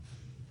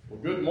Well,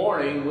 good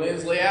morning,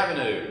 Lindsley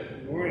Avenue.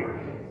 Good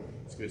morning.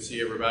 It's good to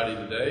see everybody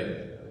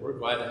today. We're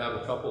glad to have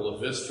a couple of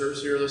visitors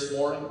here this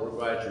morning. We're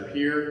glad you're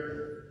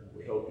here.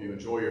 We hope you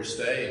enjoy your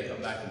stay and come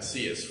back and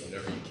see us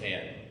whenever you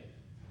can.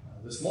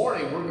 This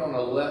morning, we're going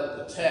to let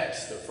the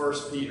text of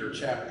 1 Peter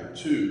chapter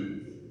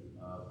 2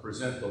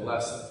 present the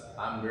lesson.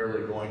 I'm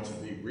merely going to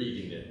be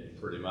reading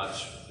it pretty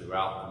much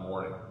throughout the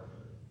morning.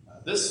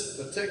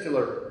 This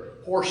particular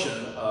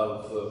portion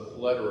of the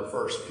letter of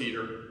 1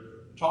 Peter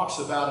talks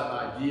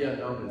about an idea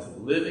known as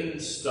living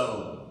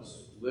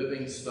stones.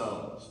 Living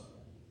stones.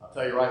 I'll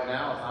tell you right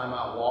now, if I'm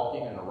out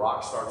walking and a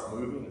rock starts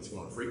moving, it's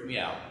going to freak me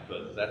out.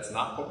 But that's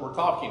not what we're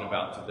talking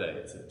about today.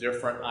 It's a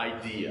different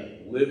idea.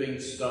 Living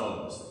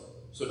stones.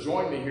 So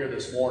join me here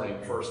this morning,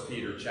 1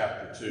 Peter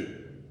chapter 2.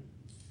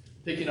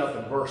 Picking up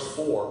in verse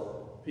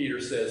 4,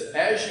 Peter says,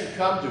 "As you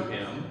come to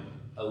him,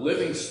 a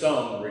living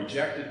stone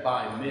rejected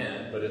by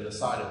men, but in the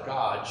sight of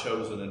God,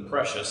 chosen and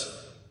precious."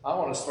 I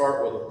want to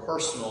start with a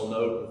personal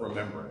note of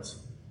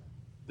remembrance.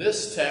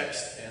 This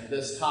text and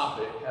this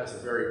topic has a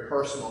very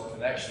personal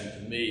connection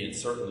to me and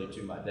certainly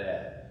to my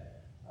dad.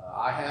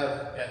 I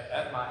have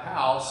at my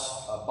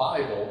house a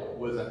Bible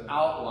with an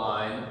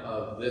outline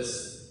of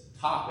this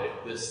topic,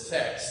 this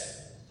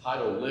text,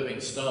 titled Living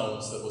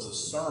Stones, that was a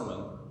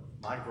sermon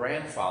my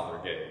grandfather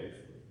gave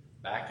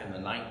back in the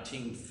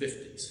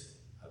 1950s.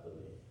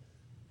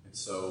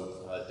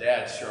 So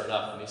Dad, sure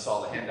enough, when he saw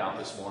the handout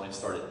this morning,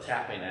 started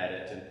tapping at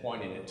it and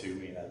pointing it to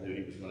me, and I knew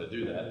he was going to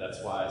do that. That's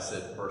why I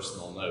said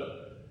personal note.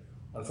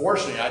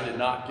 Unfortunately, I did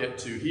not get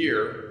to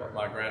hear what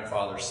my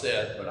grandfather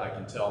said, but I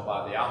can tell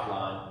by the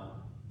outline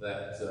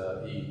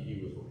that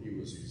he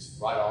was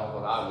right on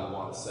what I would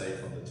want to say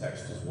from the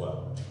text as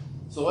well.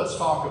 So let's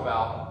talk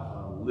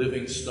about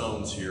living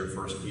stones here,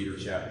 1 Peter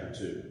chapter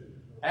 2.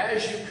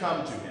 As you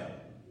come to him.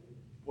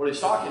 What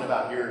he's talking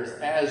about here is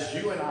as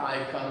you and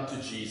I come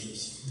to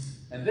Jesus.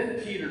 And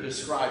then Peter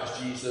describes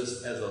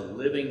Jesus as a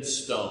living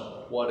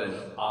stone. What an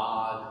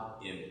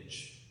odd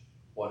image.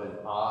 What an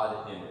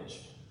odd image.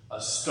 A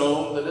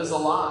stone that is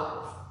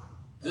alive.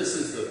 This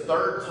is the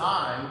third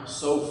time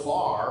so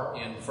far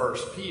in 1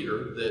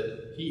 Peter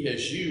that he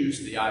has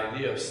used the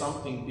idea of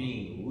something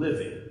being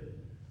living.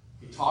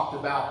 He talked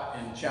about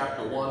in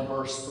chapter 1,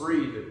 verse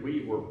 3, that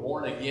we were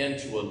born again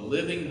to a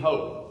living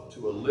hope.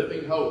 To a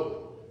living hope.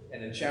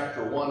 And in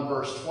chapter 1,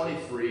 verse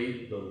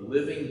 23, the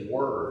living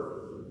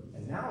word.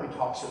 And now he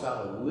talks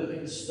about a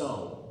living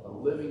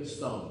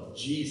stone,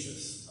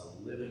 Jesus, a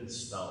living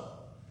stone.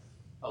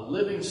 A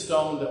living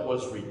stone that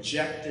was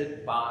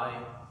rejected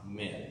by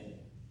men.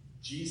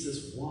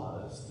 Jesus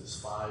was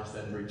despised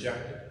and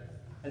rejected.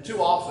 And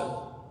too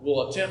often,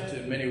 we'll attempt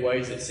in many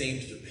ways, it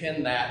seems, to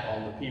pin that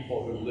on the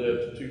people who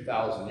lived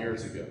 2,000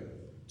 years ago.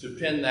 To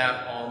pin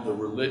that on the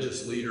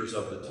religious leaders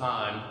of the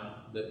time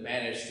that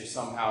managed to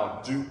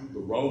somehow dupe the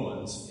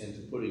Romans into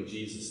putting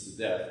Jesus to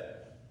death.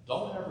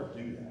 Don't ever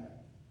do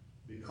that,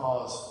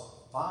 because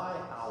by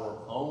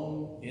our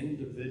own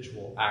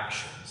individual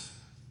actions,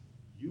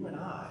 you and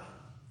I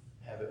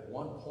have at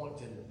one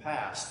point in the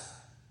past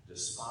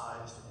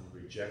despised and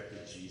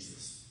rejected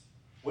Jesus.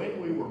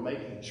 When we were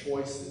making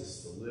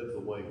choices to live the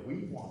way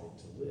we wanted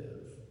to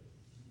live,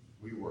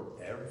 we were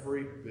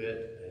every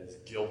bit as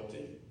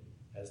guilty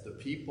as the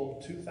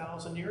people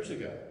 2,000 years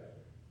ago.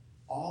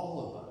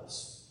 All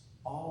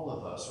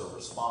of us are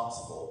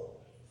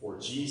responsible for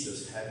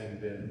Jesus having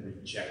been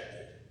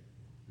rejected,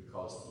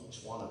 because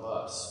each one of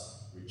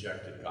us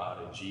rejected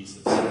God and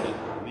Jesus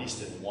at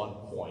least at one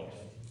point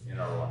in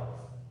our life.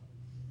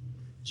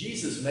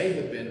 Jesus may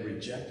have been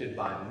rejected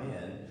by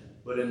men,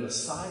 but in the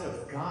sight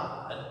of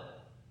God,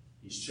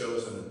 he's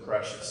chosen and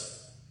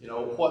precious. You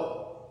know,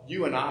 what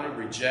you and I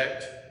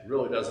reject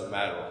really doesn't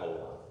matter a whole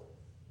lot.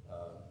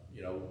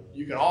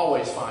 You can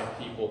always find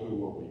people who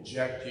will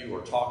reject you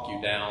or talk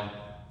you down,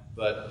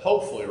 but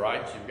hopefully,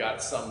 right, you've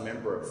got some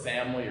member of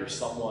family or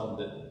someone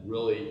that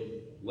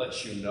really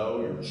lets you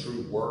know your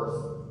true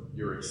worth,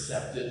 you're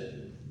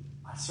accepted.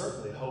 I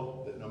certainly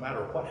hope that no matter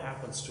what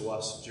happens to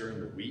us during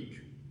the week,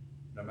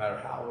 no matter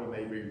how we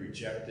may be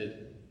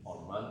rejected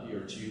on Monday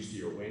or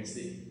Tuesday or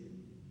Wednesday,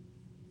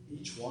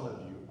 each one of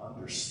you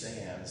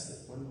understands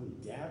that when we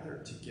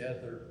gather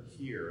together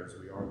here as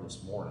we are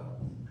this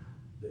morning,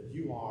 that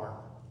you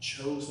are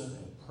chosen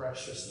and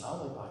precious not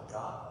only by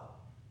God,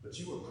 but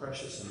you are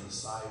precious in the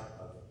sight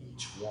of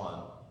each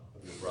one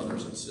of your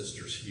brothers and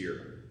sisters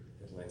here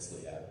at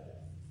Lindsley Avenue.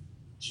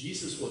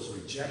 Jesus was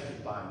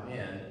rejected by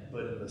men,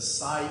 but in the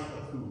sight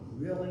of who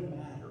really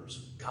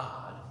matters,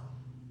 God,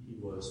 he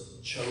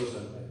was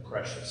chosen and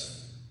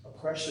precious. A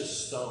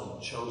precious stone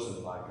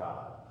chosen by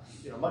God.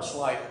 Much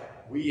like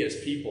we as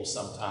people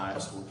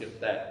sometimes will get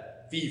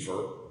that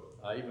fever,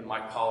 even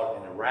might call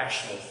it an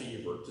irrational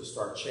fever, to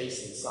start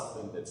chasing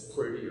something that's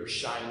pretty or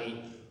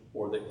shiny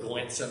or that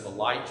glints in the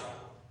light.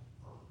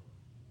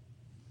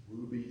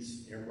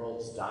 Rubies,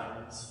 emeralds,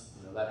 diamonds.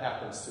 That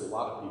happens to a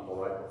lot of people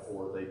right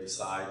before they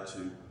decide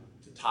to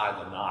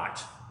tie the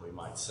knot, we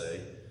might say.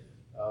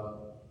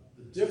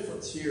 The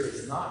difference here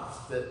is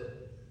not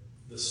that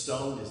the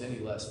stone is any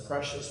less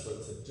precious, but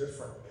it's a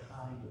different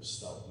kind of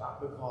stone,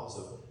 not because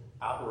of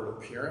outward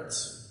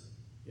appearance.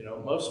 You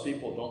know, most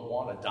people don't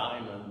want a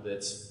diamond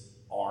that's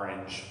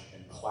orange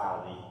and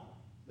cloudy.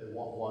 They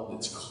want one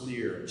that's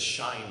clear and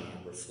shiny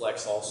and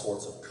reflects all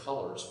sorts of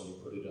colors when you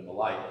put it in the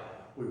light.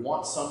 We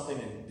want something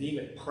and deem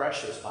it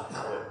precious by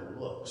how it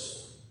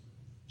looks.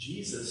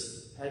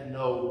 Jesus had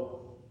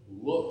no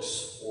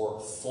looks or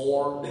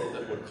form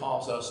that would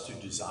cause us to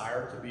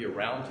desire to be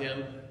around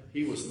him.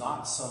 He was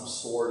not some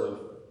sort of,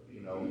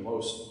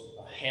 most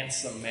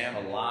handsome man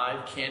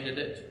alive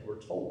candidate.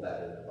 We're told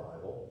that in the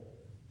Bible.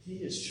 He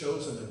is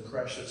chosen and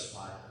precious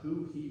by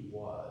who he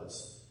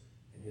was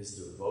and his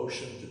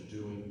devotion to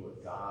doing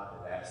what God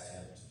had asked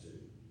him to do.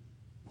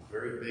 The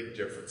very big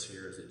difference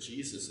here is that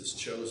Jesus is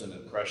chosen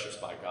and precious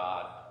by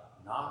God,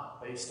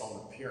 not based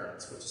on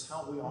appearance, which is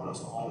how we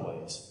almost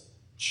always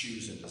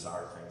choose and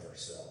desire things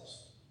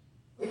ourselves.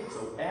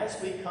 So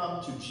as we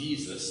come to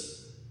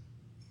Jesus,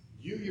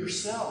 you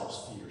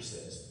yourselves, Peter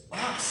says,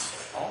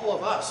 us, all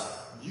of us,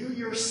 you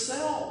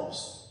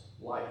yourselves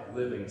like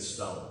living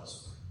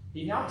stones.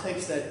 He now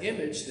takes that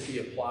image that he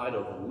applied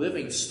of a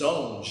living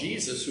stone,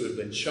 Jesus, who had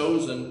been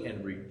chosen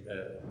and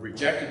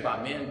rejected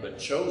by men, but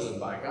chosen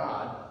by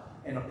God,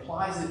 and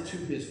applies it to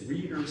his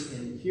readers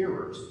and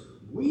hearers.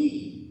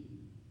 We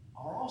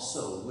are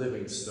also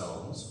living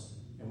stones,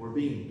 and we're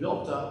being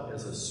built up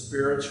as a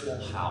spiritual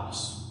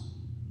house.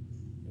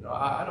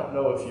 I don't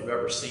know if you've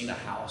ever seen a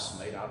house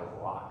made out of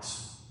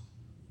rocks.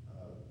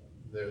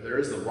 There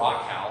is the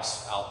rock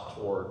house out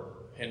toward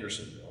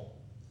Hendersonville.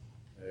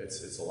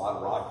 It's a lot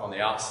of rock on the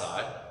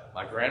outside.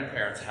 My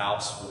grandparents'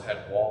 house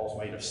had walls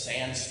made of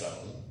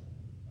sandstone.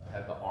 It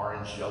had the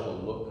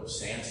orange-yellow look of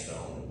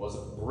sandstone. It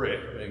wasn't brick.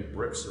 I mean,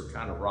 bricks are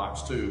kind of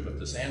rocks too, but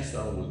the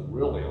sandstone was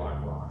really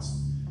like rocks.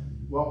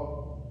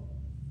 Well,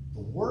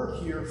 the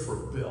word here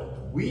for built,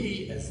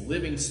 we as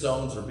living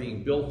stones are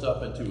being built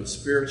up into a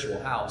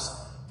spiritual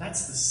house.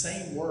 That's the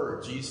same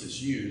word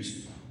Jesus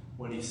used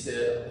when he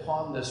said,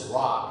 upon this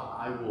rock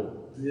I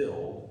will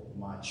build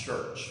my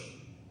church.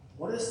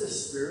 What is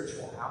this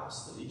spiritual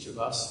house that each of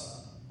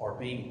us are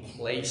being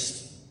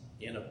placed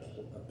in a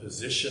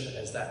position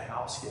as that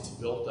house gets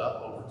built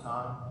up over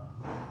time?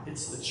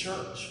 It's the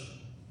church.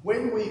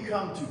 When we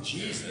come to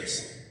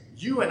Jesus,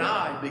 you and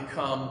I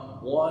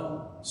become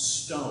one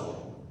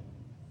stone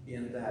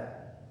in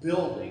that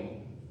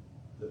building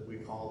that we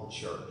call the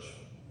church.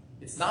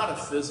 It's not a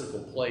physical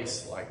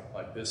place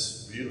like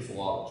this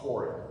beautiful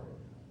auditorium,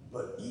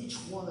 but each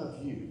one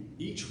of you,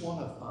 each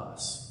one of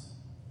us,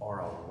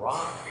 are a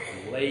rock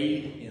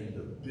laid in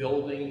the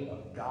building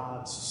of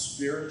God's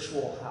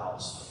spiritual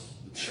house,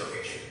 the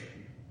church.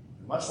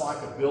 Much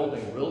like a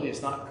building really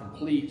is not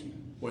complete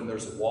when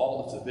there's a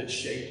wall that's a bit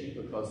shaky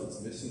because it's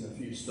missing a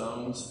few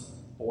stones,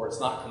 or it's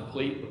not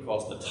complete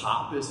because the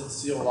top isn't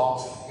sealed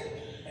off.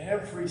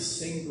 Every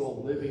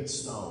single living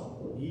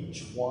stone,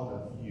 each one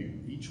of you,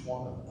 each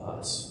one of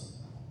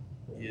us,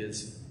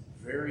 is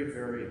very,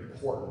 very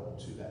important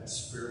to that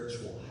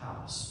spiritual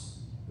house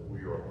that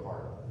we are a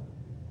part of.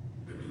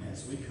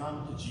 As we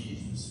come to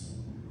Jesus,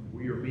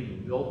 we are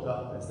being built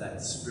up as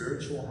that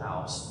spiritual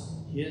house,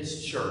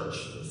 his church,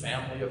 the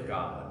family of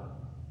God,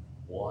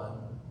 one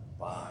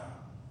by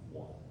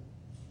one.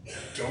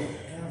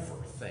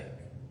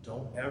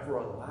 Don't ever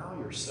allow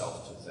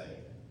yourself to think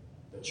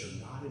that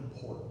you're not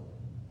important,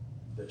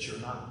 that you're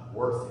not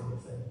worth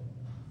anything,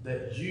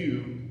 that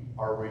you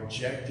are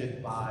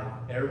rejected by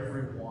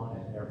everyone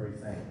and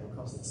everything,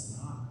 because it's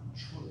not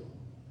true.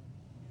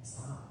 It's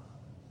not.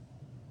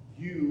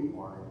 You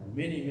are in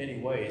many,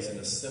 many ways, in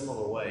a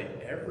similar way,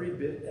 every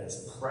bit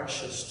as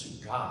precious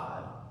to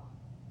God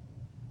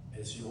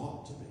as you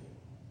ought to be.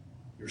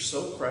 You're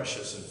so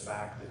precious, in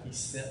fact, that he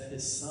sent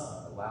his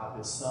son, allowed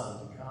his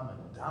son to come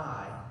and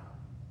die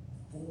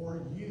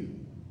for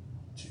you,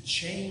 to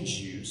change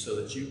you so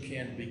that you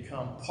can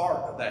become part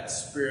of that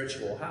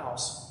spiritual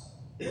house,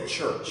 the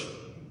church.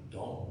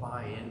 Don't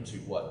buy into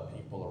what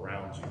people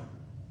around you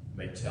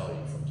may tell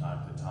you from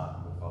time to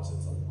time, because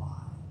it's a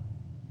lie.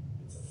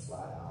 It's a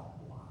flat-out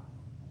lie.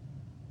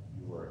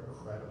 You are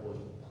incredibly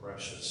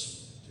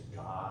precious to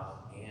God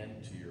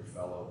and to your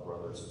fellow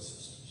brothers and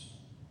sisters.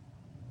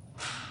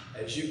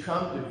 As you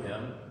come to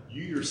him,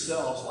 you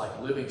yourselves, like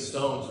living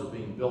stones, are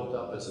being built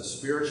up as a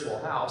spiritual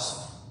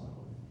house.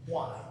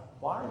 Why?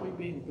 Why are we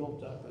being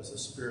built up as a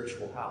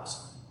spiritual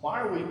house? Why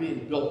are we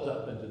being built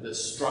up into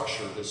this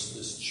structure,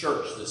 this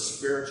church, this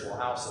spiritual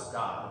house of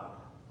God?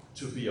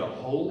 To be a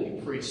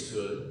holy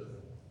priesthood,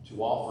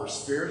 to offer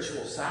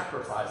spiritual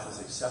sacrifices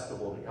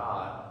acceptable to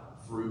God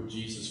through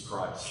Jesus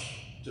Christ.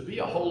 To be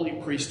a holy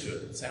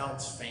priesthood, it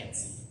sounds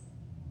fancy.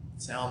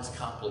 It sounds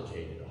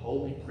complicated, a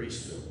holy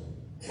priesthood.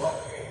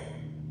 Well,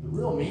 the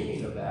real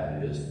meaning of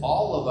that is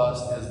all of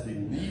us as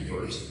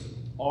believers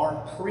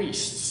are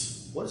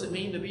priests. What does it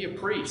mean to be a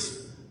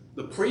priest?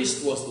 The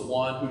priest was the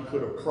one who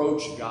could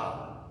approach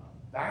God.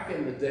 Back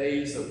in the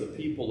days of the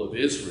people of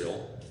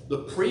Israel,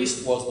 the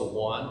priest was the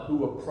one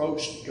who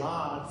approached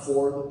God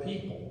for the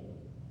people.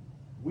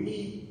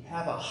 We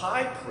have a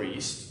high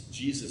priest,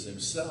 Jesus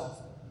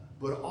himself,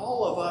 but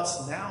all of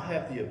us now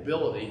have the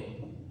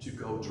ability to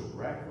go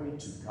directly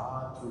to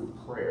God through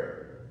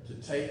prayer, to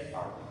take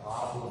our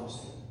problems,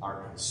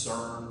 our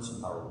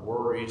concerns, our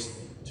worries,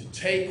 to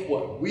take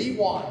what we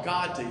want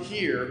God to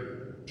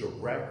hear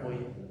directly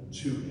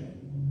to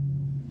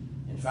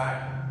Him. In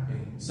fact,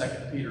 in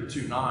 2 Peter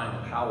 2:9,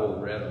 that Howell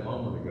read a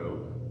moment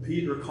ago,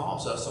 Peter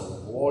calls us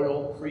a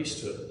royal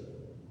priesthood.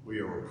 We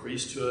are a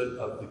priesthood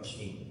of the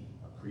King,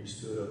 a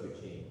priesthood of the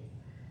King.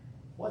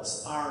 What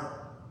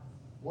are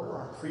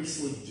our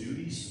priestly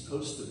duties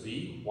supposed to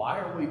be? Why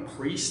are we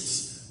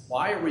priests?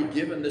 Why are we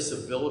given this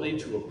ability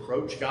to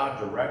approach God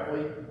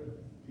directly?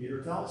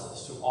 Peter tells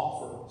us to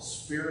offer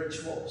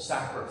spiritual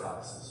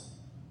sacrifices.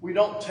 We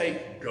don't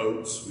take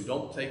goats, we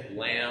don't take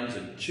lambs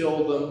and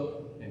kill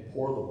them and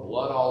pour the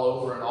blood all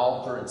over an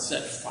altar and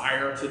set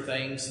fire to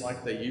things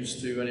like they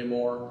used to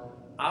anymore.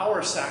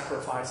 Our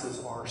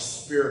sacrifices are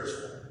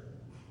spiritual.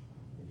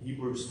 In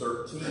Hebrews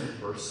 13,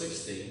 verse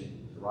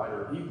 16, the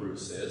writer of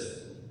Hebrews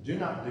says, do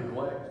not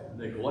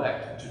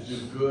neglect to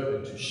do good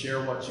and to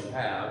share what you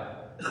have,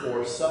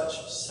 for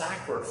such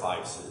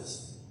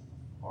sacrifices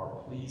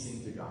are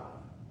pleasing to God.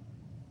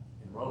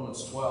 In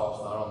Romans 12,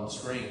 it's not on the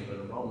screen, but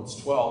in Romans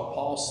 12,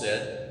 Paul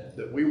said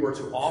that we were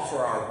to offer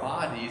our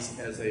bodies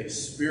as a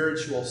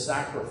spiritual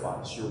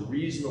sacrifice, your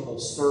reasonable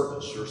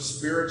service, your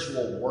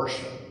spiritual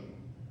worship.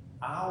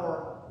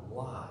 Our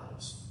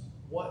lives,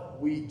 what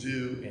we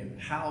do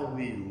and how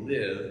we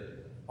live,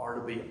 are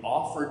to be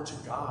offered to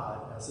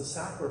God as a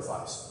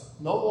sacrifice.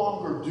 No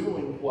longer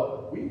doing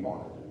what we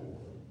want to do,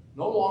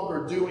 no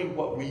longer doing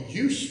what we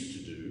used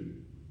to do,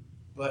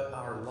 but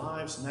our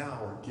lives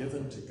now are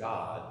given to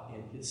God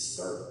in His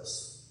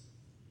service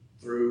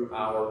through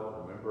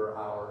remember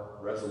our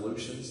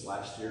resolutions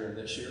last year and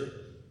this year?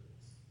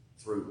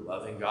 Through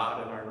loving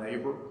God and our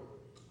neighbor,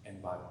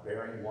 and by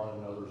bearing one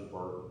another's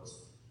burdens.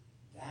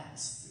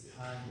 That's the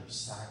kind of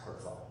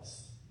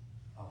sacrifice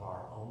of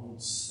our own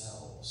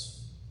selves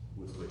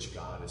with which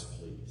God is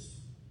pleased.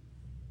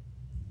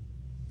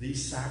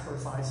 These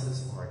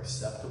sacrifices are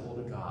acceptable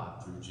to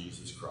God through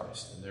Jesus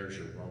Christ. And there's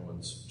your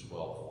Romans 12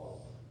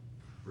 law.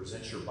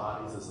 Present your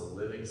bodies as a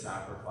living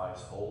sacrifice,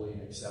 holy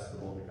and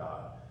acceptable to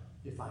God.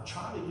 If I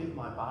try to give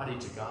my body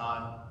to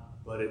God,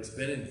 but it's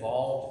been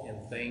involved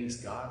in things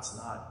God's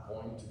not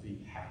going to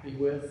be happy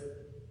with,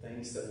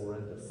 things that were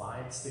in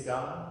defiance to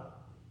God,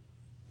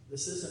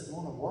 this isn't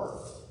going to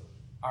work.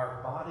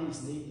 Our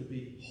bodies need to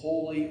be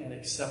holy and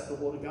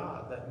acceptable to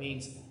God. That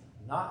means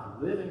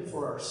not living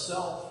for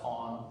ourselves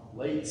on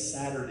late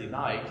Saturday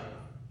night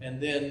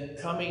and then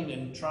coming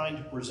and trying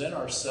to present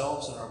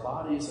ourselves and our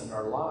bodies and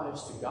our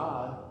lives to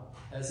God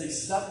as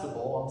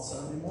acceptable on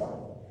Sunday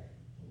morning.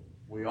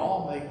 We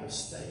all make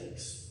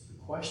mistakes.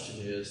 The question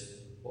is,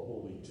 what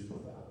will we do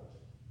about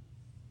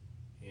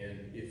it?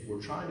 And if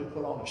we're trying to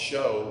put on a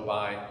show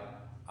by,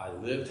 I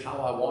lived how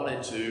I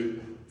wanted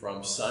to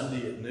from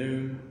Sunday at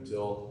noon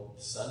till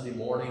Sunday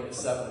morning at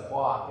 7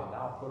 o'clock, and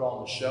now put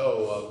on the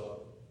show of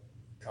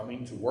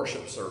coming to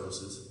worship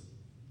services,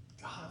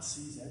 God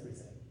sees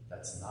everything.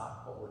 That's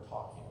not what we're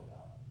talking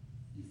about.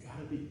 You've got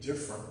to be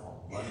different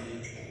on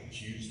Monday,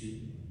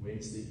 Tuesday,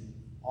 Wednesday,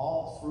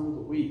 all through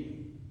the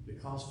week,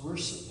 because we're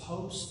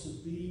supposed to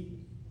be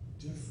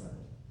different.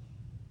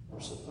 We're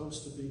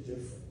supposed to be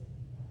different.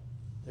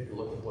 Take a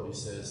look at what he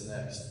says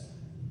next.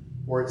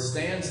 Where it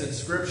stands in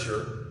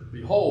Scripture,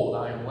 behold,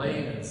 I am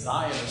laying in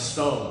Zion a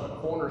stone, a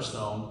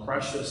cornerstone,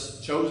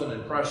 precious, chosen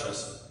and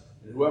precious,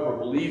 and whoever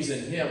believes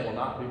in him will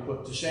not be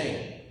put to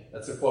shame.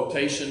 That's a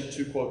quotation,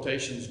 two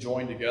quotations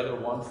joined together,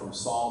 one from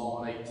Psalm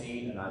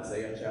 118 and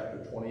Isaiah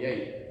chapter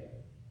 28.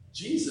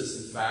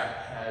 Jesus, in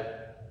fact, had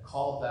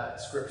called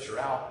that scripture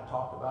out and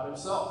talked about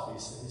himself.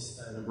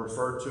 And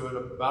referred to it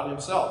about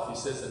himself. He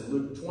says in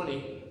Luke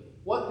 20,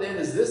 what then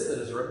is this that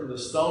is written? The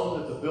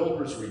stone that the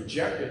builders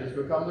rejected has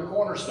become the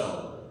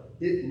cornerstone.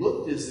 It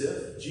looked as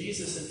if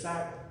Jesus, in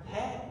fact,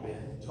 had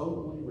been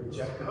totally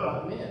rejected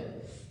by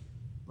men.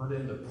 But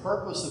in the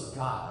purpose of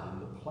God, in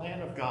the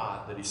plan of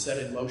God that he set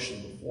in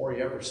motion before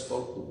he ever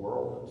spoke the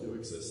world into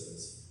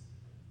existence,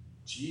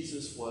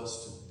 Jesus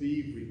was to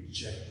be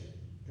rejected.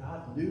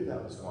 God knew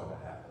that was going to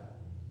happen.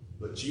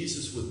 But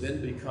Jesus would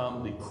then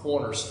become the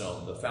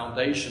cornerstone, the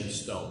foundation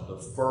stone, the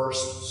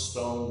first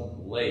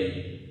stone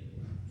laid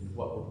in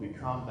what would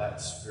become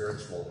that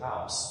spiritual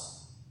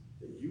house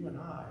that you and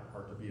I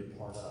are to be a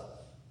part of.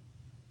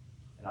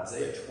 In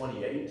Isaiah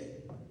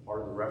 28,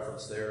 part of the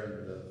reference there in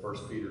the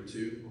 1 Peter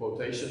 2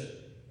 quotation,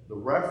 the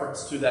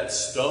reference to that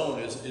stone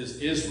is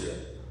Israel.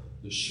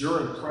 The sure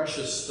and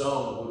precious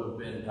stone would have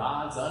been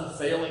God's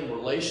unfailing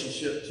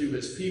relationship to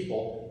his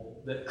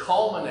people that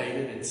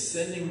culminated in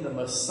sending the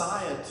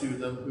Messiah to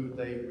them who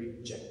they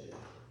rejected.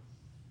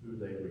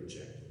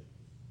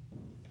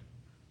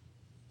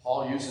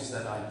 Paul uses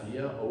that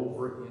idea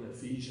over in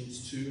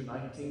Ephesians 2,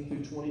 19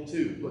 through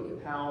 22. Look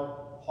at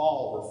how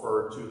Paul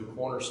referred to the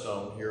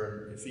cornerstone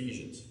here in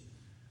Ephesians.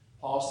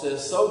 Paul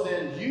says, so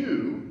then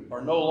you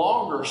are no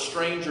longer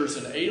strangers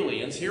and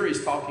aliens. Here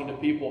he's talking to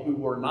people who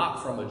were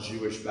not from a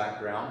Jewish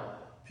background,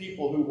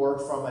 people who were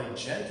from a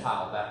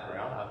Gentile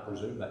background. I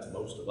presume that's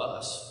most of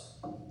us.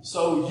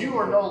 So you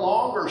are no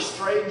longer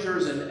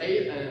strangers and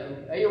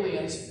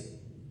aliens,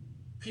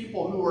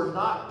 people who are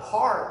not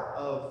part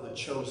of the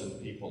chosen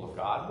people of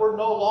God. We're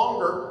no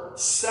longer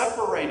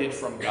separated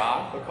from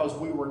God because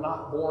we were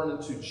not born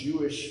into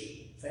Jewish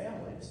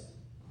families.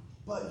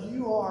 But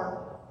you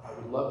are, I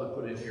would love to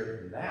put in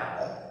here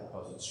now,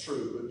 because it's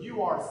true, but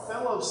you are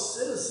fellow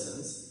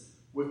citizens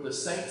with the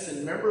saints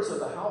and members of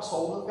the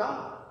household of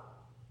God,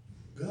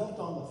 built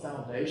on the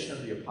foundation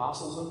of the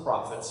apostles and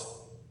prophets,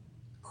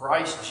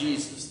 Christ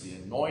Jesus, the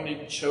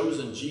anointed,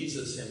 chosen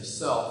Jesus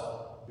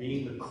himself,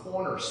 being the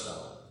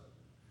cornerstone,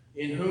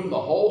 in whom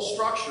the whole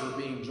structure,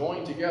 being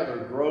joined together,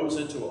 grows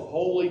into a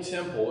holy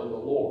temple in the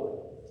Lord.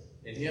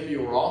 In him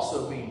you are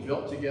also being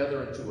built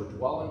together into a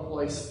dwelling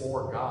place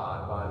for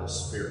God by the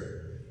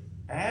Spirit.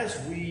 As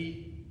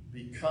we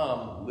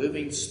become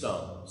living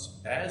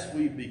stones, as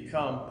we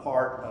become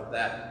part of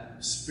that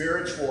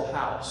spiritual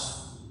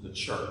house, the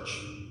church,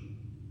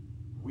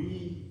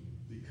 we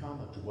become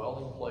a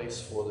dwelling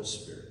place for the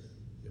Spirit.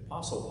 The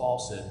Apostle Paul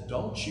said,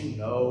 don't you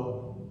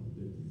know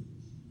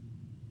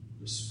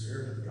that the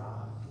Spirit of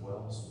God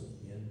dwells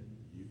within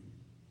you?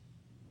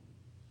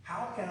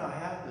 How can I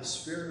have the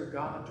Spirit of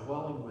God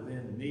dwelling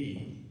within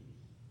me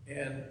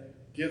and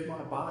give my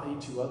body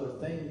to other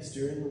things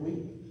during the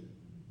week?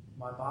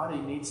 My body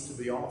needs to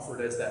be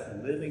offered as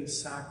that living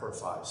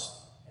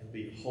sacrifice and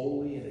be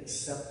holy and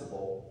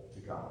acceptable to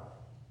God.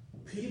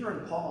 Peter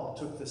and Paul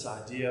took this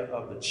idea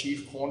of the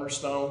chief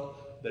cornerstone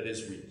that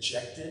is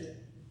rejected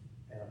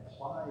and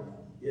applied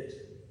it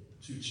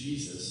to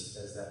Jesus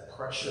as that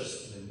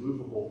precious and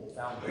immovable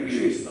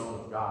foundation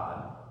stone of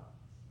God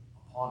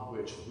upon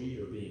which we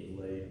are being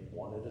laid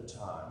one at a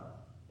time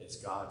as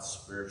God's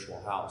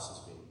spiritual house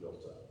is being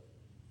built up.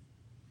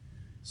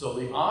 So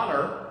the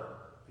honor,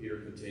 Peter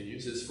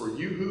continues, is for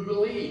you who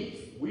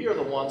believe. We are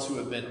the ones who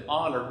have been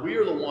honored. We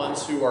are the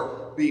ones who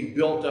are being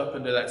built up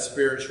into that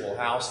spiritual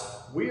house.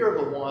 We are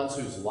the ones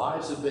whose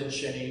lives have been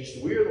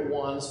changed. We are the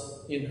ones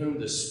in whom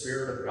the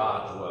Spirit of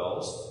God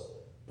dwells.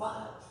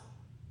 But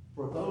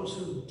for those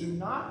who do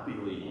not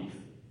believe,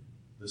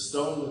 the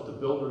stone that the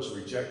builders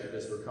rejected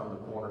has become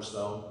the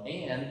cornerstone,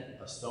 and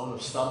a stone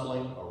of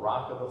stumbling, a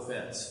rock of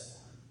offense.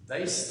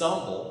 They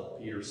stumble,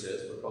 Peter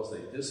says, because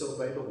they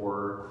disobey the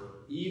word,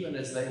 even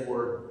as they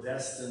were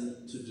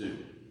destined to do.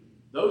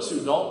 Those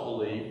who don't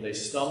believe, they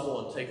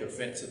stumble and take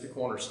offense at the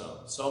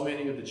cornerstone. So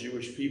many of the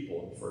Jewish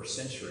people in the first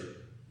century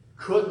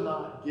could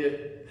not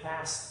get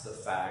past the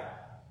fact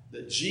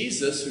that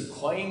Jesus, who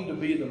claimed to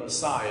be the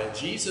Messiah,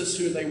 Jesus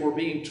who they were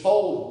being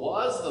told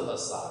was the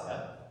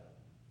Messiah,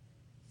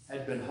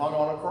 had been hung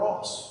on a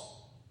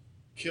cross,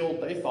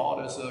 killed, they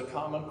thought, as a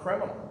common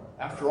criminal.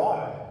 After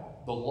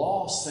all, the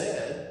law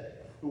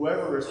said,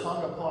 whoever is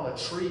hung upon a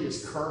tree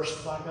is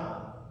cursed by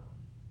God.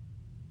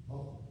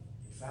 Well,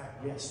 in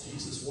fact, yes,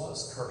 Jesus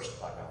was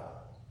cursed by God.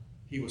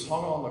 He was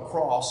hung on the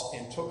cross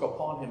and took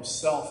upon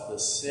himself the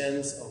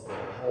sins of the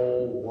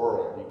whole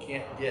world. You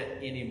can't get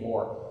any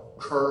more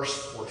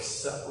cursed or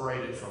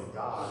separated from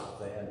God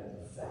than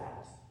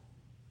that.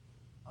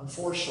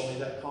 Unfortunately,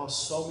 that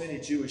caused so many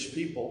Jewish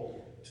people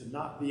to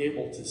not be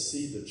able to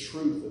see the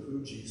truth of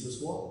who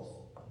Jesus was.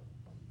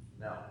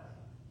 Now,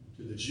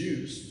 to the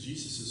Jews,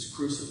 Jesus'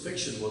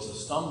 crucifixion was a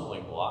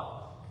stumbling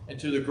block. And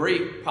to the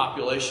Greek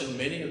population,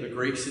 many of the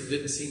Greeks, it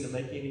didn't seem to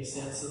make any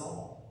sense at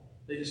all.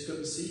 They just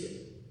couldn't see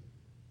it,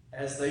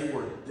 as they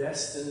were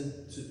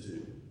destined to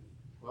do.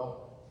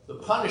 Well, the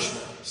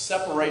punishment,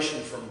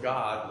 separation from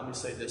God, let me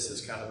say this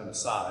as kind of an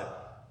aside,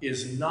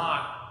 is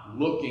not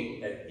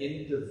looking at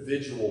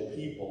individual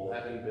people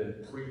having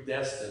been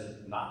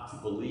predestined not to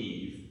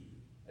believe,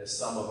 as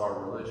some of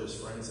our religious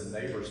friends and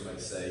neighbors may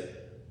say,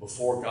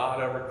 before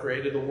God ever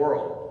created the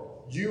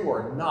world. You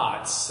are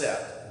not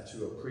set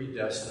into a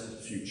predestined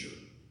future.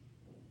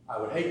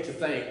 I would hate to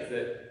think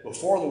that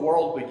before the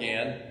world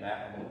began,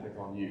 Matt, I'm going to pick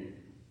on you,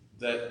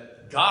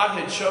 that God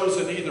had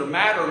chosen either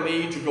Matt or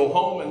me to go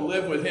home and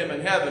live with him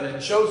in heaven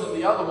and chosen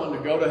the other one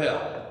to go to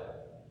hell.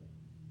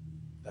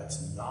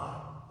 That's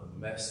not the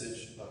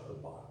message of the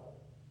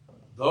Bible.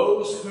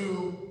 Those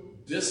who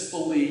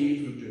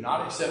disbelieve, who do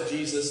not accept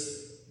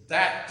Jesus,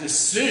 that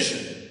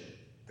decision,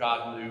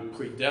 God knew,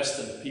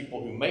 predestined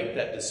people who make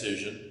that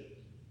decision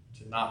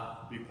to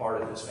not be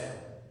part of his family.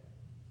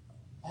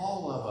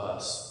 All of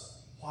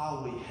us,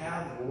 while we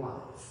have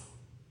life,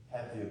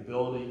 have the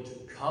ability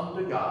to come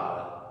to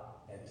God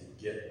and to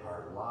get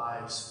our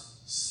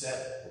lives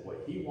set the way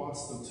he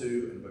wants them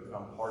to and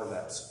become part of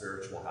that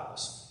spiritual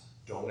house.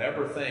 Don't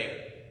ever think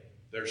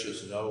there's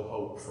just no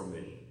hope for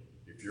me.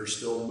 If you're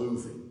still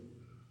moving,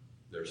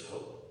 there's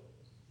hope.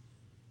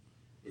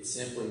 It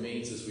simply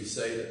means, as we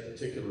say, that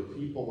particular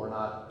people were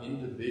not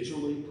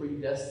individually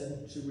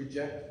predestined to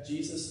reject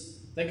Jesus.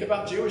 Think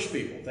about Jewish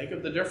people. Think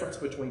of the difference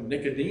between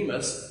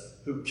Nicodemus,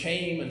 who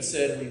came and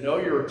said, we know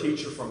you're a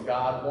teacher from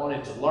God,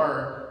 wanted to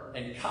learn,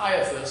 and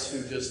Caiaphas,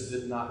 who just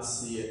did not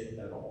see it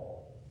at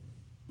all.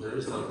 There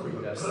is no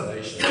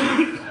predestination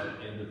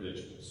of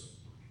individuals.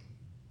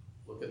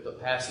 Look at the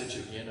passage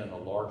again in a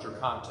larger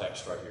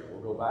context right here.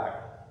 We'll go back.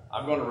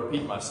 I'm going to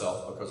repeat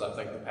myself because I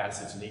think the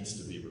passage needs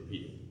to be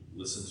repeated.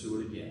 Listen to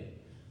it again.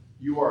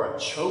 You are a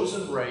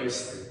chosen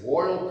race, a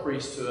royal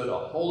priesthood, a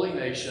holy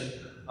nation,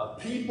 a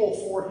people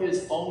for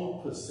his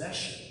own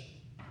possession,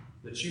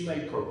 that you may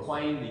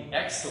proclaim the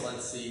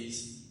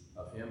excellencies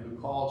of him who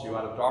called you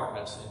out of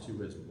darkness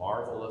into his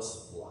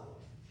marvelous light.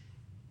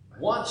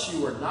 Once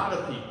you were not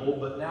a people,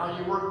 but now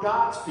you are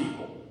God's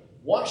people.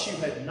 Once you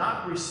had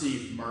not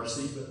received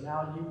mercy, but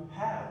now you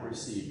have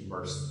received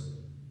mercy.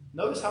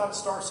 Notice how it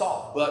starts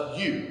off. But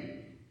you.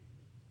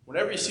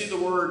 Whenever you see the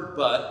word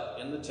but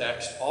in the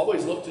text,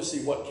 always look to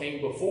see what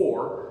came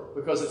before,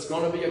 because it's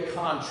going to be a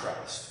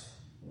contrast.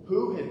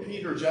 Who had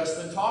Peter just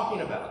been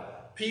talking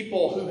about?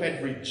 People who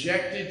had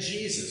rejected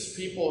Jesus.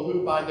 People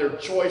who by their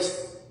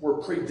choice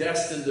were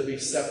predestined to be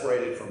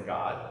separated from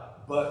God.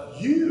 But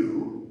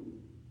you,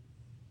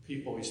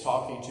 people he's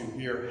talking to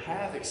here,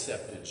 have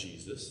accepted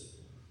Jesus.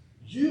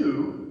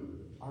 You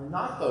are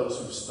not those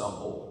who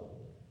stumbled.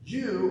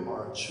 You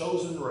are a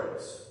chosen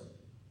race.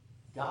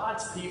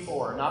 God's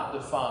people are not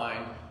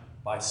defined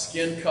by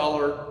skin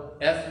color,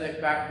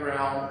 ethnic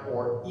background,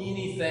 or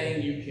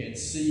anything you can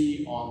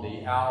see on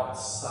the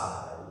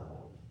outside.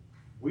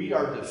 We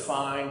are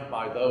defined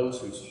by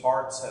those whose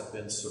hearts have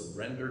been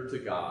surrendered to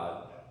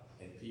God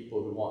and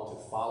people who want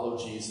to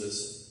follow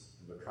Jesus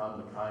and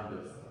become the kind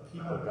of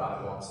people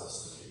God wants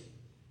us to be.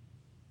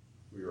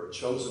 We are a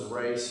chosen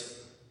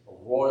race, a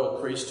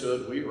royal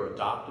priesthood. We are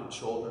adopted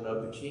children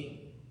of the King.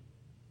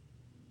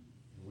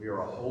 We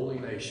are a holy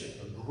nation,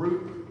 a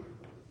group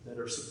that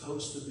are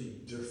supposed to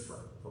be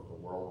different from the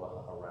world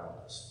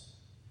around us.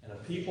 And a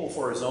people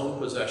for his own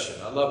possession.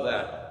 I love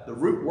that. The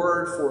root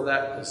word for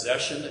that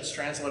possession that's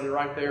translated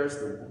right there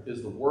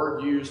is the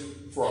word used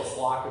for a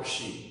flock of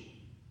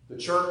sheep. The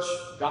church,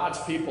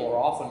 God's people, are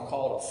often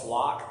called a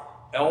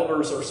flock.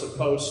 Elders are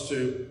supposed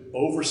to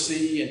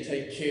oversee and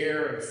take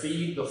care and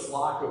feed the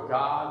flock of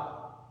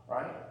God,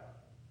 right?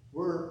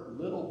 We're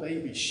little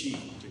baby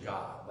sheep to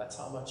God. That's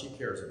how much he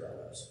cares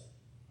about us.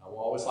 I will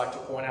always like to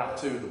point out,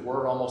 too, the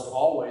word almost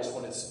always,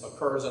 when it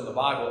occurs in the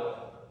Bible,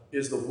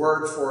 is the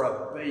word for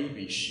a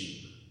baby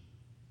sheep.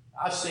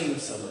 I've seen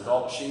some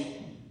adult sheep.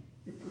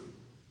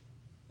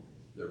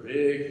 They're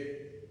big.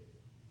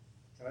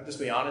 Can I just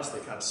be honest? They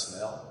kind of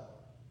smell.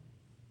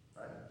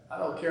 Right? I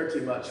don't care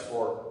too much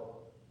for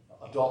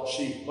adult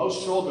sheep.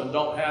 Most children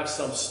don't have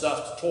some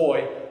stuffed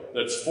toy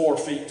that's 4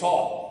 feet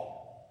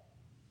tall.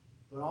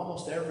 But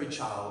almost every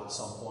child at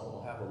some point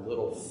will have a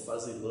little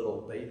fuzzy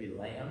little baby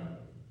lamb.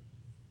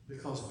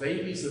 Because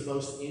babies of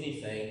most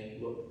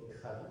anything look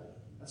cuddly.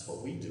 That's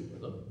what we do with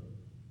them.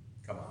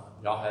 Come on.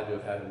 Y'all had to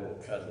have had a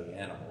little cuddly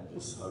animal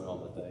just hung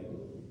on the thing.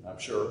 I'm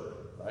sure,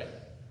 right?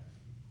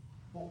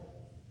 Well,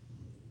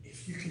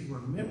 if you can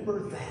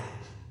remember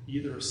that,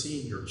 either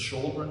seeing your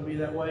children be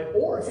that way,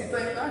 or if you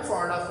think back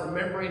far enough,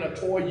 remembering a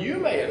toy you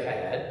may have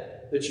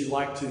had that you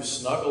like to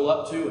snuggle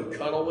up to and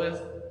cuddle with,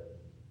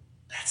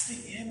 that's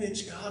the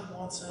image God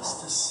wants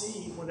us to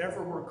see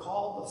whenever we're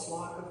called the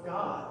flock of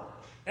God.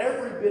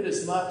 Every bit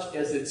as much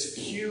as it's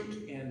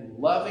cute and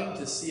loving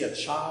to see a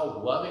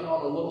child loving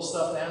on a little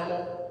stuffed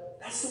animal,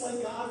 that's the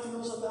way God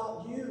feels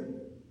about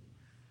you.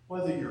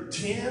 Whether you're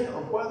 10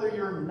 or whether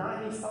you're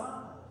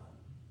 95.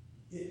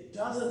 It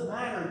doesn't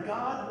matter.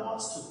 God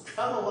wants to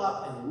cuddle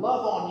up and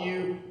love on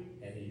you,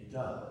 and he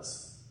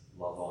does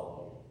love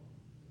on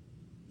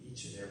you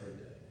each and every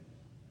day.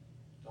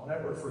 Don't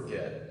ever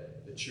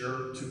forget that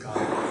you're to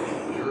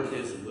God. You're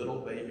his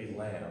little baby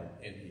lamb,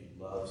 and he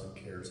loves and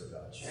cares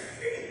about you.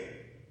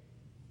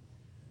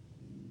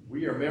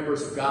 We are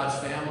members of God's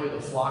family,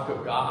 the flock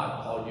of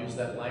God. Paul used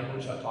that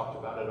language. I talked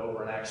about it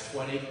over in Acts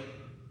 20.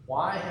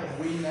 Why have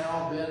we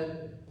now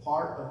been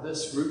part of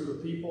this group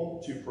of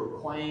people? To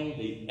proclaim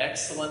the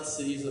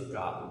excellencies of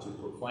God, to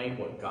proclaim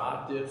what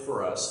God did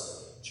for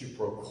us, to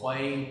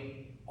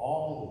proclaim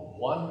all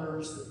the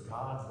wonders that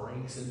God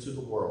brings into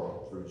the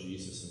world through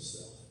Jesus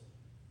himself.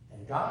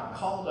 And God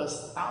called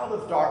us out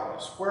of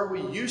darkness. Where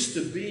we used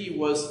to be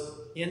was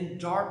in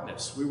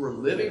darkness. We were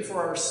living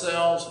for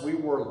ourselves. We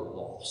were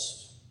lost.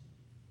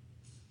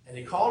 And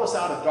he called us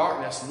out of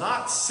darkness,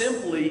 not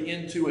simply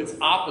into its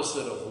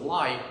opposite of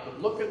light, but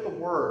look at the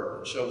word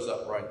that shows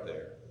up right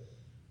there.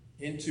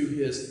 Into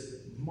his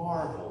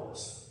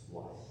marvelous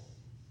light.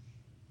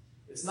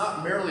 It's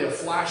not merely a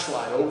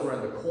flashlight over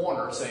in the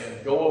corner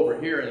saying, go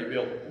over here and you'll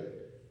be able to.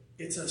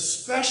 It's a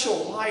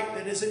special light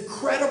that is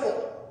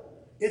incredible.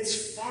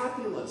 It's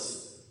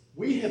fabulous.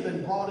 We have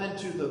been brought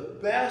into the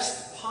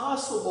best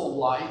possible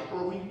light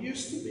where we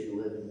used to be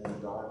living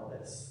in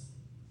darkness.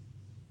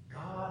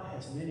 God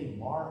has many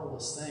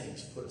marvelous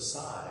things put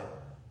aside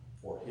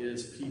for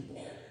his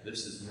people.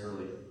 This is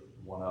merely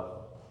one of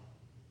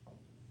them.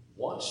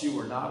 Once you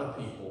were not a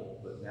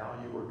people, but now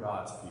you were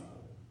God's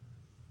people.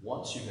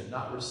 Once you had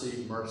not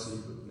received mercy,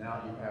 but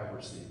now you have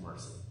received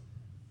mercy.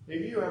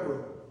 Have you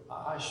ever,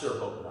 I sure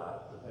hope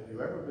not, but have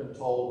you ever been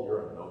told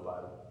you're a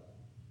nobody?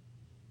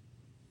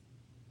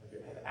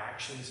 Have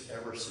actions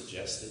ever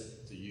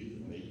suggested to you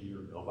that maybe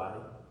you're nobody?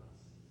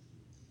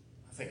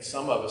 I think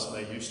some of us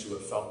may used to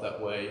have felt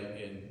that way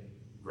in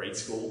grade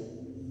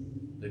school.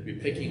 They'd be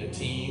picking a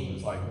team.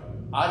 It's like,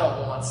 I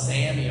don't want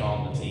Sammy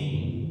on the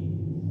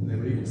team. And they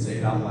would even say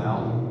it out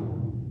loud.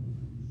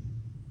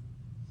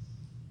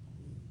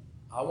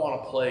 I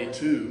want to play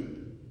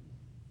too.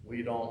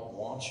 We don't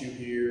want you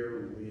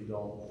here.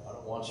 I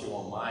don't want you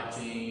on my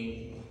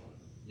team.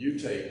 You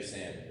take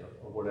Sammy,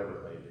 or whatever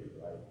it may be,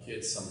 right?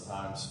 Kids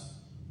sometimes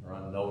are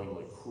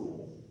unknowingly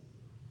cruel.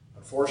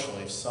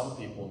 Unfortunately, some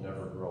people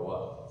never grow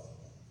up,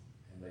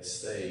 and they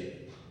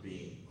stay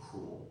being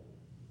cruel.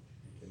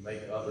 It can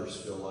make others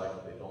feel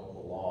like they don't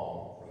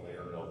belong or they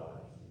are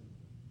nobody.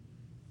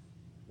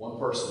 One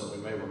person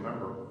we may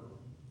remember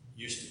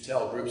used to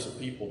tell groups of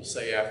people to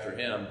say after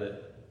him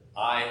that,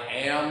 I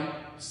am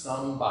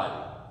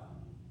somebody.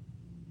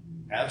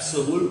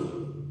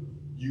 Absolutely,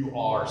 you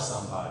are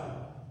somebody.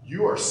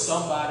 You are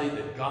somebody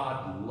that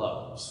God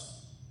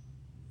loves.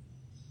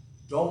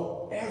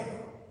 Don't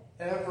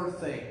ever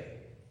think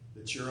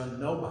that you're a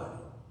nobody.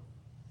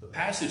 The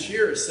passage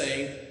here is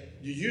saying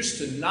you used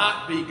to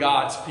not be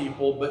God's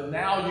people, but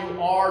now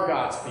you are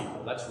God's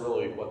people. That's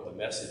really what the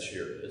message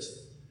here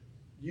is.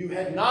 You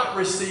had not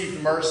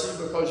received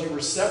mercy because you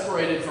were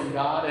separated from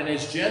God, and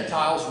as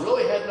Gentiles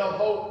really had no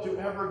hope to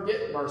ever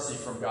get mercy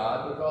from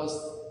God because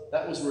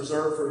that was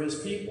reserved for his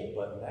people.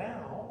 But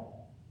now,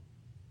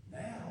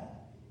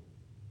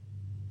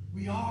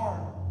 we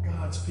are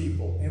God's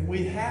people, and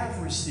we have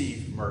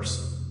received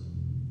mercy.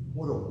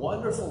 What a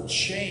wonderful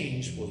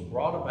change was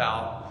brought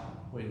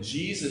about when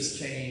Jesus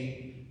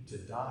came to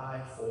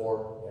die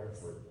for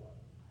everyone.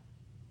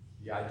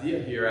 The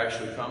idea here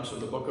actually comes from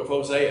the book of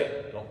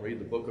Hosea. I don't read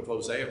the book of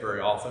Hosea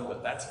very often,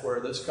 but that's where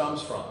this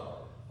comes from.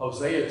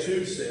 Hosea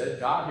 2 said,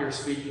 God here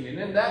speaking, and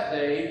in that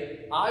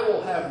day I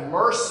will have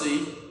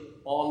mercy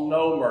on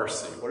no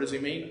mercy. What does he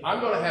mean?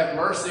 I'm going to have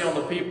mercy on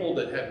the people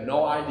that have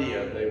no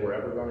idea they were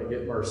ever going to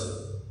get mercy.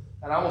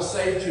 And I will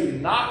say to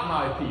not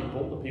my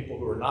people, the people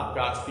who are not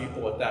God's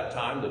people at that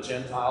time, the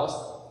Gentiles,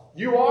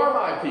 you are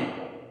my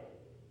people.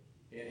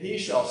 And he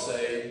shall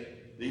say,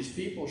 these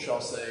people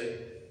shall say,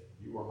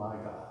 you are my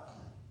God.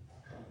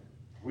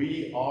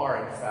 We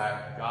are, in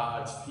fact,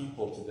 God's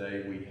people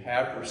today. We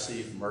have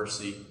received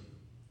mercy,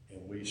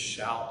 and we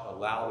shout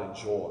aloud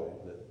in joy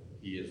that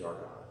he is our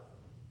God.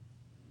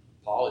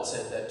 Paul had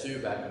said that too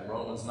back in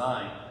Romans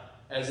 9.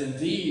 As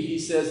indeed, he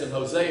says in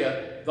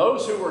Hosea,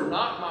 those who were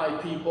not my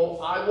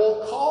people, I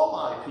will call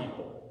my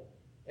people.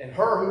 And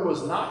her who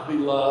was not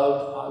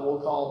beloved, I will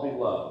call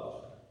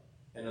beloved.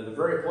 And in the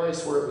very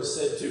place where it was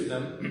said to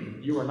them,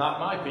 you are not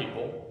my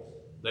people,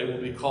 they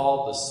will be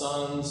called the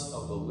sons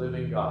of the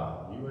living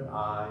God. You and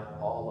I,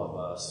 all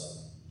of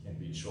us, can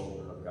be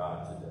children of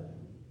God today.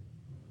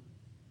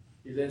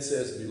 He then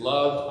says,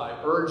 beloved,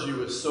 I urge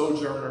you as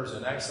sojourners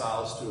and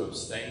exiles to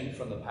abstain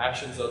from the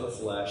passions of the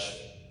flesh,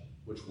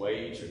 which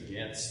wage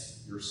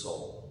against your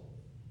soul.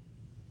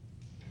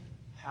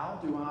 How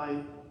do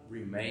I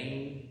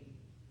remain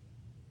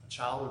a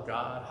child of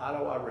God? How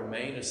do I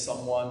remain as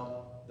someone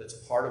that's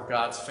part of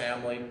God's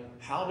family?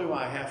 How do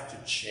I have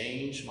to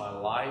change my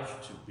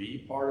life to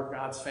be part of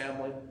God's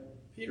family?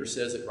 Peter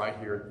says it right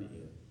here at the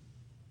end.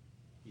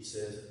 He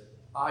says,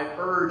 I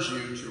urge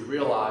you to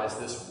realize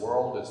this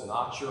world is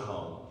not your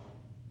home.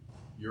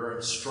 You're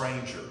a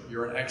stranger.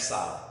 You're an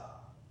exile.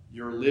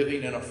 You're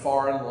living in a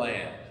foreign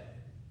land.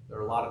 There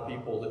are a lot of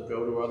people that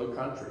go to other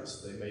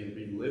countries. They may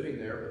be living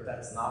there, but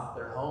that's not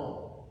their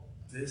home.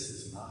 This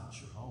is not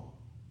your home.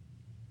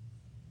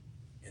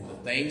 And the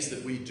things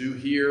that we do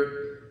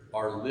here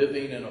are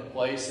living in a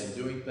place and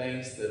doing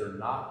things that are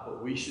not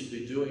what we should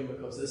be doing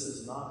because this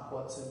is not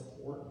what's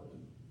important.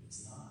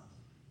 It's not.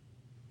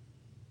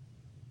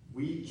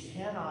 We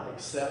cannot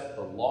accept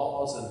the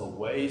laws and the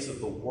ways of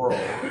the world,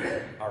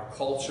 our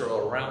culture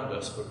around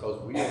us,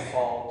 because we are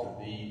called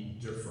to be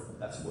different.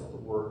 That's what the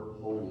word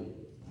holy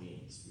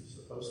means. We're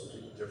supposed to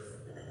be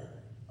different.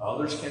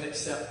 Others can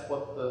accept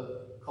what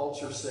the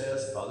culture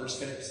says. Others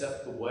can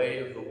accept the way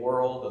of the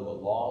world and the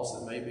laws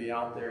that may be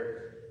out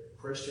there.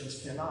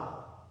 Christians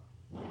cannot.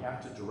 We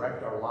have to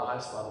direct our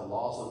lives by the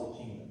laws of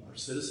the kingdom. Our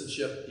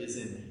citizenship is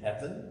in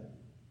heaven.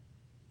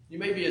 You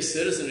may be a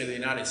citizen of the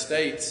United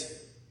States.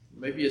 You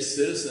may be a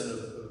citizen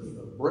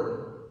of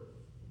Britain.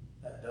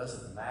 That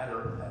doesn't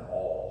matter at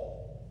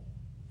all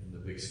in the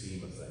big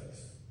scheme of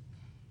things.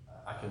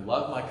 I can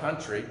love my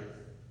country,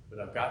 but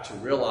I've got to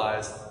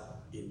realize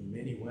in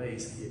many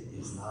ways it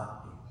is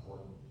not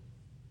important.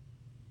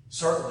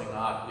 Certainly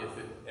not if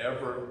it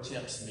ever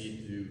tempts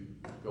me to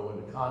go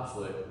into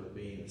conflict with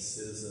being a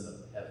citizen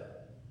of heaven.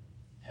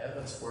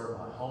 Heaven's where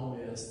my home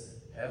is.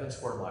 Heaven's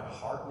where my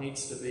heart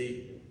needs to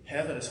be.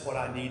 Heaven is what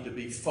I need to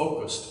be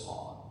focused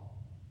on.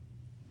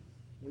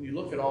 When you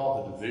look at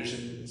all the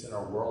division that's in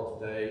our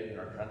world today, in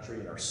our country,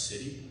 in our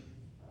city,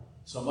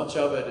 so much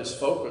of it is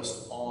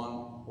focused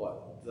on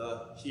what?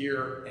 The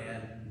here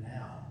and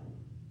now.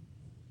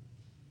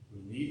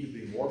 We need to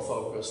be more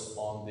focused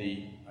on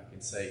the, I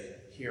can say,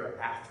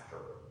 hereafter.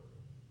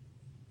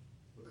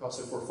 Because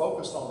if we're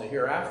focused on the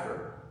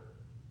hereafter,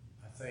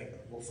 I think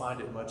we'll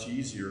find it much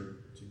easier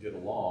to get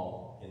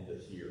along in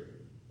the here.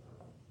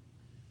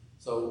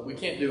 So we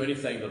can't do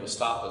anything that will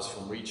stop us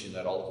from reaching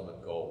that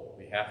ultimate goal.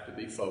 We have to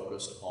be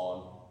focused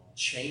on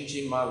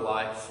changing my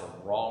life from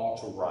wrong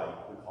to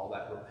right. We call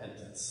that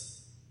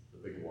repentance, the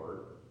big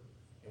word.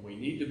 And we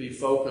need to be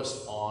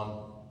focused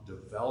on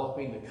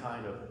developing the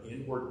kind of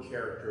inward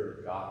character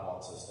that God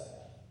wants us to have.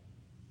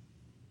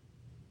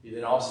 He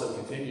then also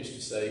continues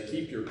to say,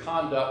 keep your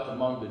conduct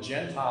among the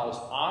Gentiles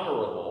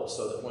honorable,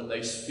 so that when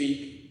they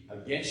speak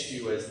against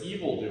you as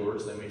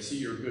evildoers, they may see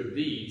your good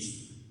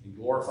deeds and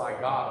glorify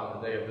God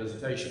on the day of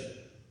visitation.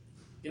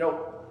 You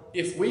know,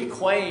 if we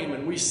claim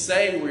and we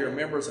say we are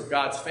members of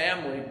God's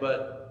family,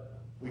 but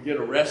we get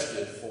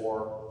arrested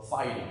for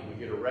fighting, we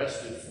get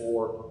arrested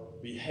for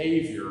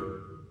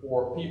behavior,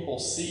 or people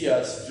see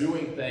us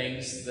doing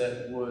things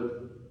that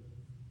would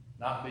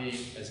not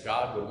be as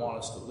God would want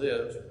us to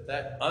live,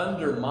 that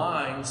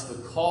undermines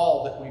the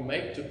call that we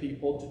make to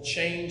people to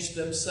change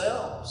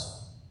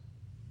themselves.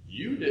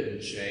 You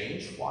didn't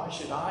change. Why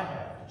should I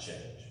have to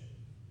change?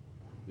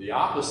 The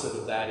opposite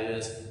of that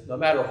is, no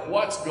matter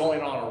what's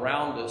going on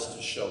around us,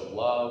 to show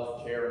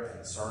love, care, and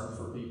concern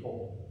for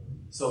people,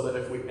 so that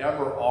if we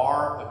ever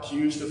are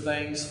accused of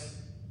things,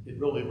 it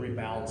really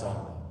rebounds on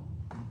them.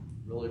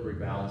 It really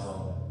rebounds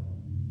on them.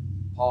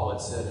 Paul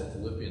had said in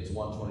Philippians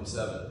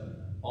 1:27,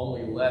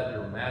 only let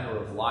your manner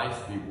of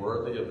life be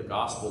worthy of the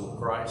gospel of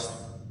Christ.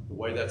 The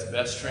way that's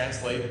best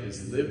translated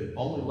is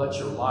only let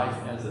your life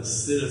as a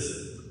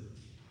citizen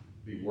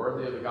be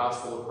worthy of the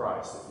gospel of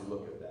Christ, if you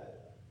look at that.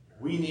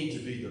 We need to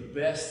be the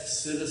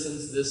best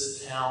citizens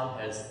this town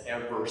has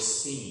ever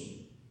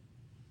seen,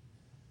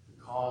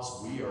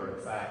 because we are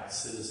in fact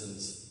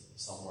citizens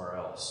somewhere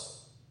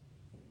else.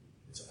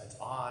 It's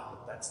odd,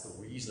 but that's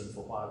the reason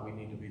for why we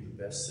need to be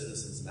the best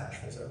citizens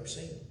Nashville's ever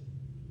seen.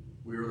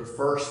 We were the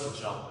first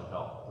to jump and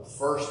help, the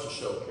first to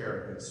show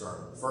care and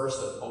concern, the first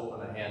to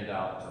open a hand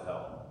out to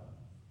help.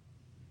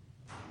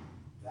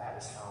 That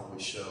is how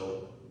we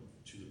show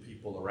to the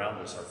people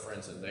around us, our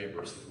friends and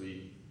neighbors, that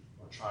we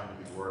are trying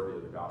to be worthy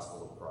of the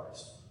gospel of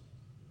Christ.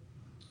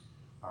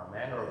 Our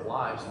manner of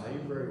lives may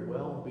very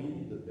well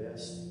be the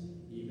best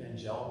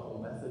evangelical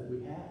method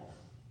we have.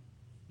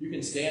 You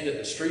can stand at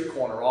the street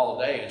corner all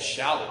day and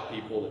shout at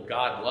people that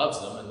God loves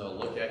them, and they'll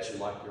look at you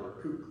like you're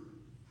a kook.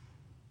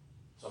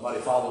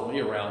 Somebody followed me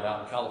around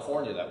out in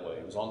California that way.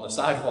 He was on the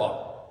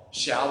sidewalk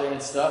shouting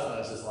and stuff, and I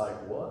was just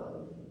like, what?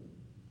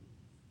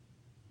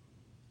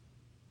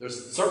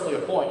 There's certainly a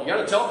point. You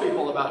got to tell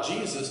people about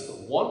Jesus,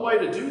 but one way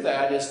to do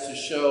that is to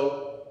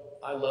show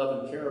I love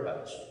and care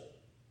about you.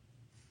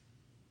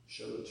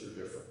 Show that you're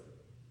different.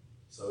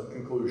 So in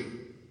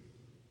conclusion,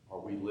 are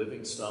we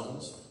living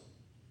stones?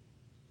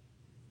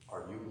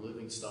 Are you a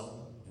living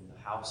stone in the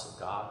house of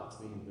God that's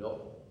being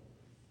built?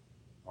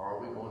 Or are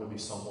we going to be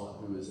someone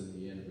who is in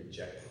the end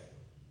rejected?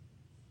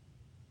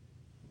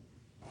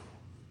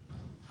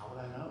 How would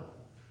I know?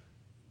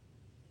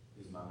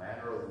 Is my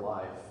manner of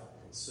life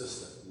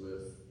consistent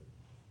with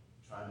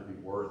trying to be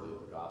worthy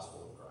of the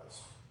gospel of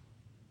Christ?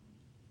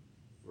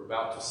 We're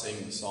about to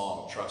sing the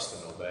song, Trust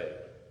and Obey.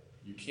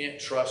 You can't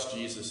trust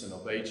Jesus and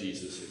obey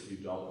Jesus if you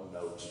don't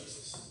know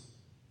Jesus.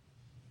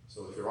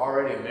 So if you're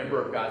already a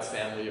member of God's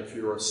family, if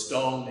you're a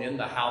stone in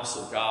the house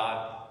of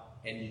God,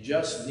 and you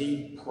just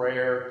need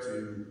prayer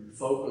to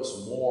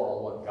focus more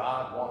on what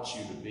God wants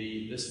you to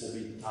be, this will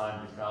be the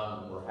time to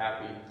come, and we're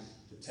happy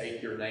to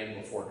take your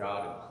name before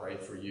God and pray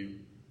for you.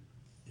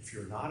 If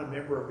you're not a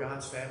member of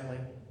God's family,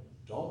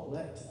 don't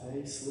let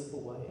today slip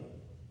away.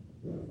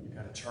 You've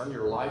got to turn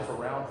your life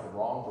around from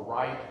wrong to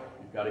right.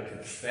 You've got to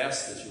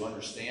confess that you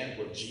understand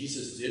what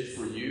Jesus did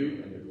for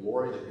you and the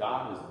glory that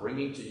God is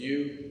bringing to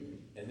you.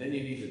 And then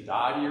you need to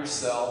die to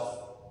yourself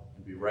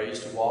and be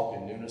raised to walk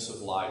in newness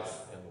of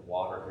life in the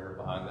water here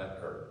behind that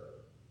curtain.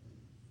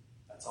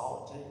 That's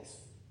all it takes.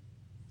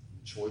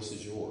 The choice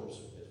is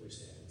yours as we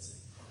stand.